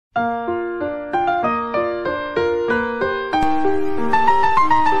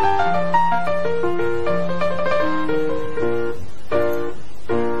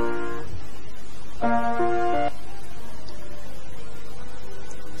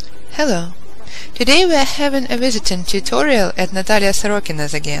Hello! Today we are having a visiting tutorial at Natalia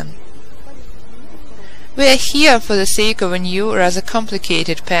Sorokina's again. We are here for the sake of a new, rather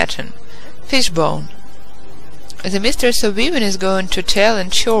complicated pattern, Fishbone. The mistress of weaving is going to tell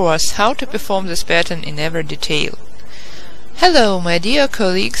and show us how to perform this pattern in every detail. Hello, my dear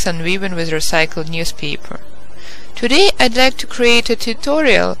colleagues on weaving with recycled newspaper. Today I'd like to create a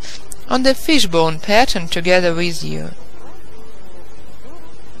tutorial on the Fishbone pattern together with you.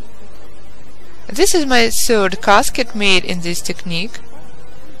 This is my third casket made in this technique.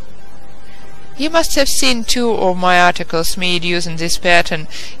 You must have seen 2 of my articles made using this pattern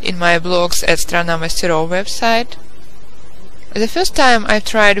in my blogs at Strana Masterov website. The first time I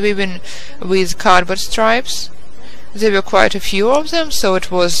tried weaving with cardboard stripes. There were quite a few of them, so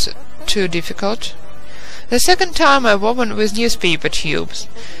it was too difficult. The second time I woven with newspaper tubes,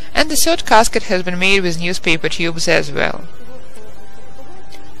 and the third casket has been made with newspaper tubes as well.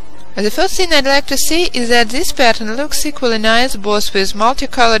 The first thing I'd like to say is that this pattern looks equally nice both with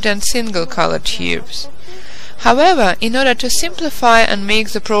multicolored and single-colored tubes. However, in order to simplify and make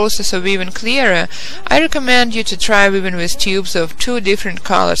the process of weaving clearer, I recommend you to try weaving with tubes of 2 different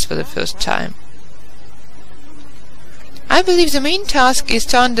colors for the first time. I believe the main task is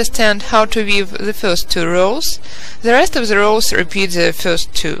to understand how to weave the first 2 rows. The rest of the rows repeat the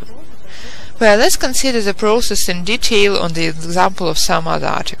first 2. Well, let's consider the process in detail on the example of some other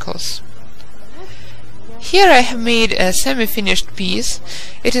articles. Here I have made a semi-finished piece.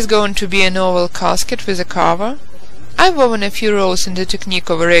 It is going to be an oval casket with a cover. I've woven a few rows in the technique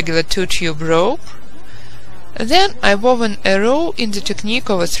of a regular 2-tube rope. Then I've woven a row in the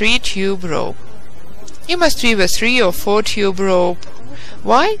technique of a 3-tube rope. You must weave a 3 or 4-tube rope.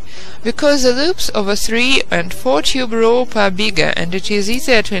 Why? Because the loops of a 3 and 4-tube rope are bigger and it is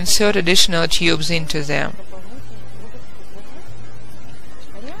easier to insert additional tubes into them.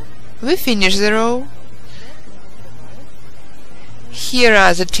 We finish the row. Here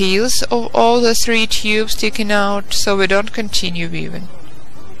are the tails of all the 3 tubes sticking out, so we don't continue weaving.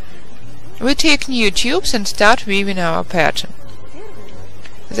 We take new tubes and start weaving our pattern.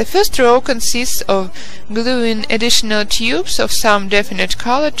 The first row consists of gluing additional tubes of some definite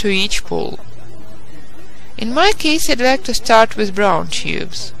color to each pole. In my case, I'd like to start with brown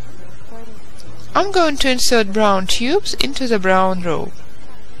tubes. I'm going to insert brown tubes into the brown row.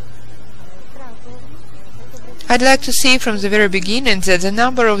 I'd like to say from the very beginning that the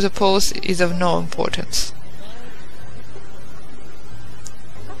number of the poles is of no importance.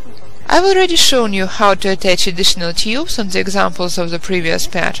 I've already shown you how to attach additional tubes on the examples of the previous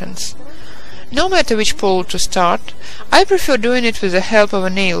patterns. No matter which pole to start, I prefer doing it with the help of a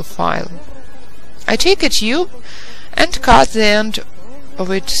nail file. I take a tube and cut the end of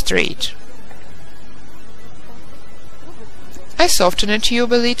it straight. I soften a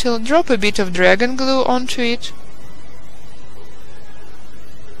tube a little, drop a bit of dragon glue onto it.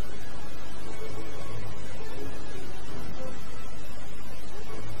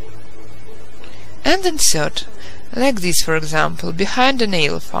 And insert, like this for example, behind a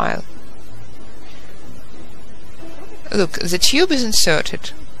nail file. Look, the tube is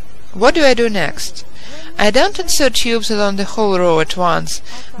inserted. What do I do next? I don't insert tubes along the whole row at once,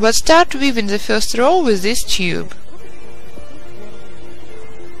 but start weaving the first row with this tube.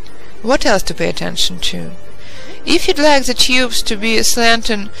 What else to pay attention to? If you'd like the tubes to be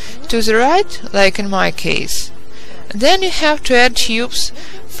slanting to the right, like in my case, then you have to add tubes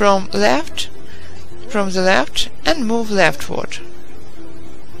from the left and move leftward.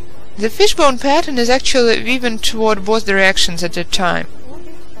 The fishbone pattern is actually weaving toward both directions at a time.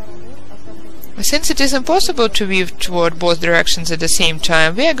 Since it is impossible to weave toward both directions at the same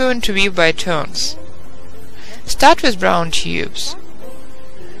time, we are going to weave by turns. Start with brown tubes.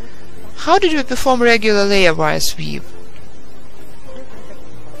 How did we perform regular layer-wise weave?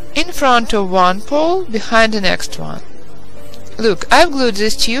 In front of one pole, behind the next one. Look, I've glued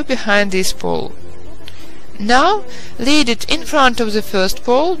this tube behind this pole. Now, lead it in front of the first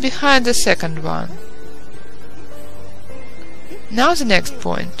pole, behind the second one. Now the next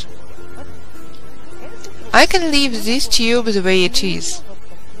point. I can leave this tube the way it is.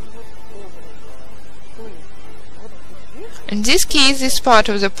 In this case, this part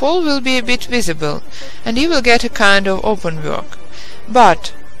of the pole will be a bit visible, and you will get a kind of open work.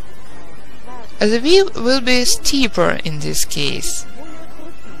 But the weave will be steeper in this case.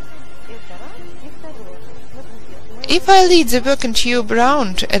 If I lead the working tube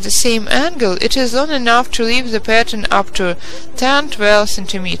round at the same angle, it is long enough to leave the pattern up to 10-12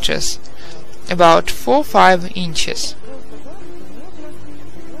 centimeters, about 4-5 inches.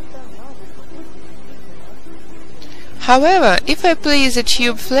 However, if I place the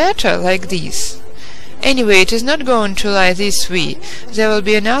tube flatter like this, anyway, it is not going to lie this way. There will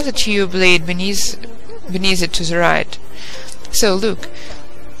be another tube laid beneath it to the right. So look,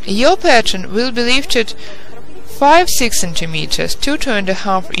 your pattern will be lifted 5-6 centimeters,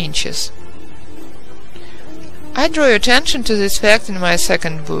 2.5 inches. I draw your attention to this fact in my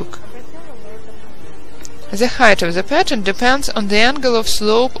second book. The height of the pattern depends on the angle of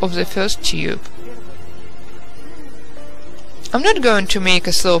slope of the first tube. I'm not going to make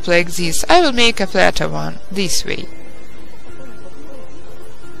a slope like this, I will make a flatter one, this way.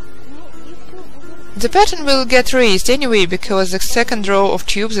 The pattern will get raised anyway because the second row of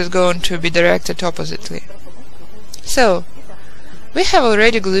tubes is going to be directed oppositely. So, we have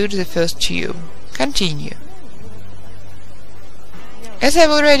already glued the first tube. Continue. As I've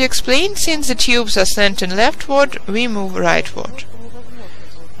already explained, since the tubes are slanting leftward, we move rightward.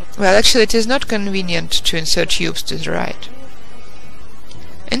 Well, actually it is not convenient to insert tubes to the right.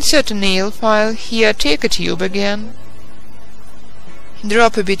 Insert a nail file here, take a tube again,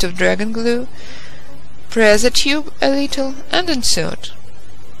 drop a bit of dragon glue, press the tube a little and insert.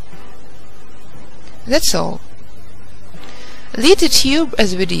 That's all. Lead the tube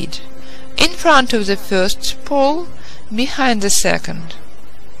as we did, in front of the first pole, behind the second.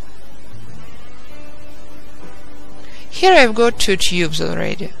 Here I've got 2 tubes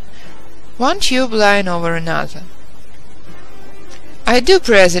already, one tube lying over another. I do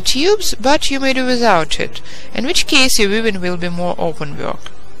press the tubes, but you may do without it, in which case your weaving will be more open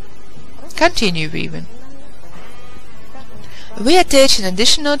work. Continue weaving. We attach an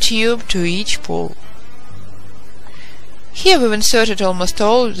additional tube to each pole. Here we've inserted almost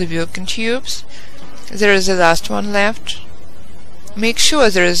all the working tubes. There is the last one left. Make sure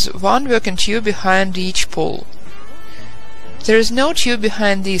there is one working tube behind each pole. There is no tube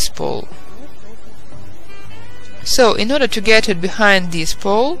behind this pole. So, in order to get it behind this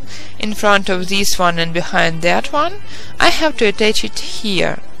pole, in front of this one and behind that one, I have to attach it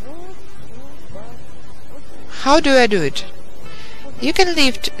here. How do I do it? You can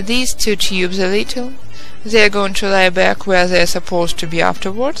lift these 2 tubes a little. They are going to lie back where they are supposed to be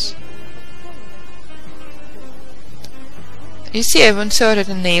afterwards. You see, I've inserted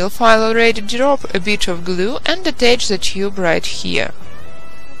a nail file already. Drop a bit of glue and attach the tube right here.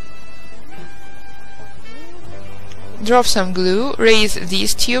 Drop some glue, raise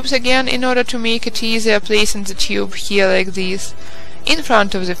these tubes again in order to make it easier, placing the tube here like this, in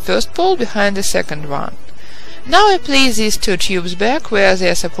front of the first pole, behind the second one. Now I place these 2 tubes back where they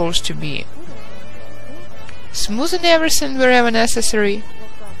are supposed to be. Smoothen everything wherever necessary.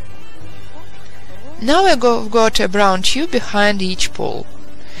 Now I've got a brown tube behind each pole.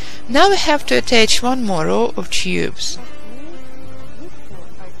 Now we have to attach one more row of tubes.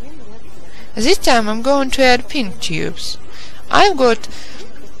 This time I'm going to add pink tubes. I've got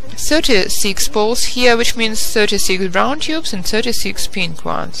 36 poles here, which means 36 brown tubes and 36 pink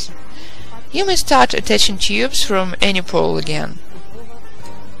ones. You may start attaching tubes from any pole again.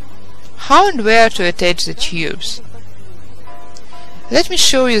 How and where to attach the tubes? Let me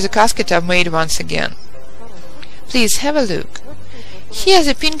show you the casket I've made once again. Please have a look. Here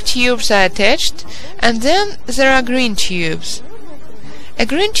the pink tubes are attached, and then there are green tubes. A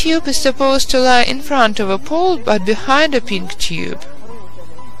green tube is supposed to lie in front of a pole but behind a pink tube.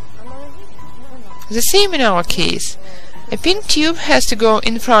 The same in our case. A pink tube has to go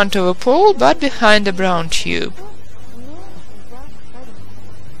in front of a pole but behind a brown tube.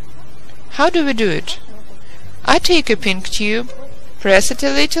 How do we do it? I take a pink tube, press it a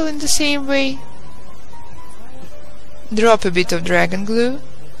little in the same way, drop a bit of dragon glue.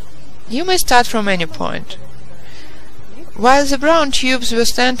 You may start from any point. While the brown tubes were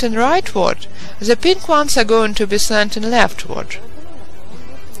slanting rightward, the pink ones are going to be slanting leftward.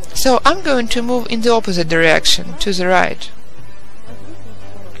 So I'm going to move in the opposite direction, to the right.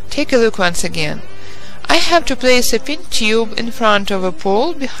 Take a look once again. I have to place a pink tube in front of a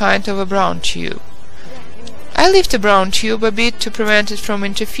pole behind of a brown tube. I lift the brown tube a bit to prevent it from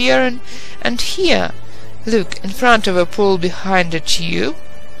interfering, and here, look, in front of a pole behind a tube,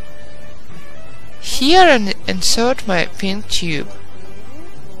 here and insert my pink tube.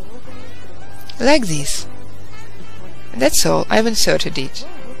 Like this. That's all, I've inserted it.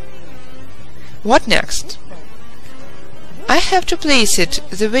 What next? I have to place it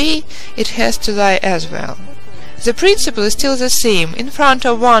the way it has to lie as well. The principle is still the same, in front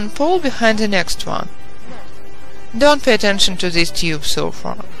of one pole behind the next one. Don't pay attention to this tube so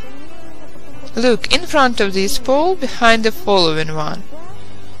far. Look, in front of this pole behind the following one.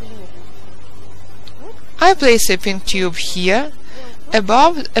 I place a pink tube here,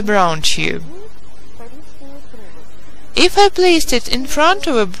 above a brown tube. If I placed it in front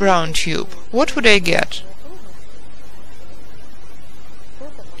of a brown tube, what would I get?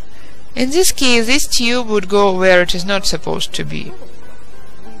 In this case, this tube would go where it is not supposed to be.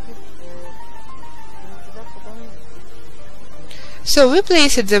 So we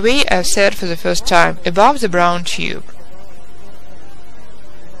place it the way I've said for the first time, above the brown tube.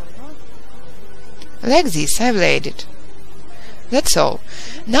 Like this, I've laid it. That's all.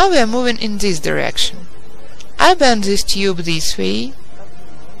 Now we are moving in this direction. I bend this tube this way.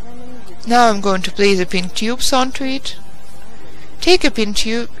 Now I'm going to place the pink tubes onto it. Take a pink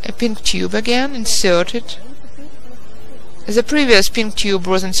tube again, insert it. The previous pink tube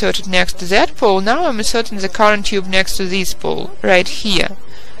was inserted next to that pole, now I'm inserting the current tube next to this pole, right here.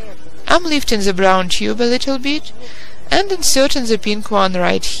 I'm lifting the brown tube a little bit, and inserting the pink one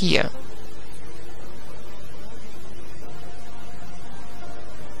right here.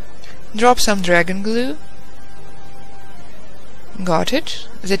 Drop some dragon glue. Got it.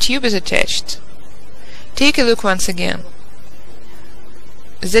 The tube is attached. Take a look once again.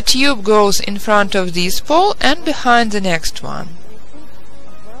 The tube goes in front of this pole and behind the next one.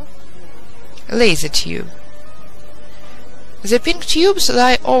 Lay the tube. The pink tubes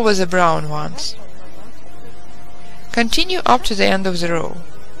lie over the brown ones. Continue up to the end of the row.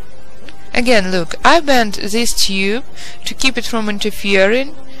 Again, look, I bent this tube to keep it from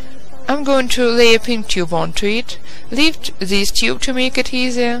interfering. I'm going to lay a pink tube onto it, lift this tube to make it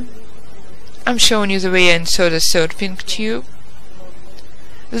easier. I'm showing you the way I insert the third pink tube.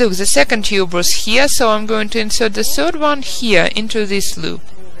 Look, the second tube was here, so I'm going to insert the third one here into this loop.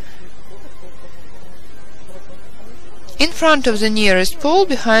 In front of the nearest pole,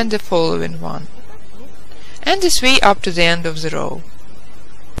 behind the following one. And this way up to the end of the row.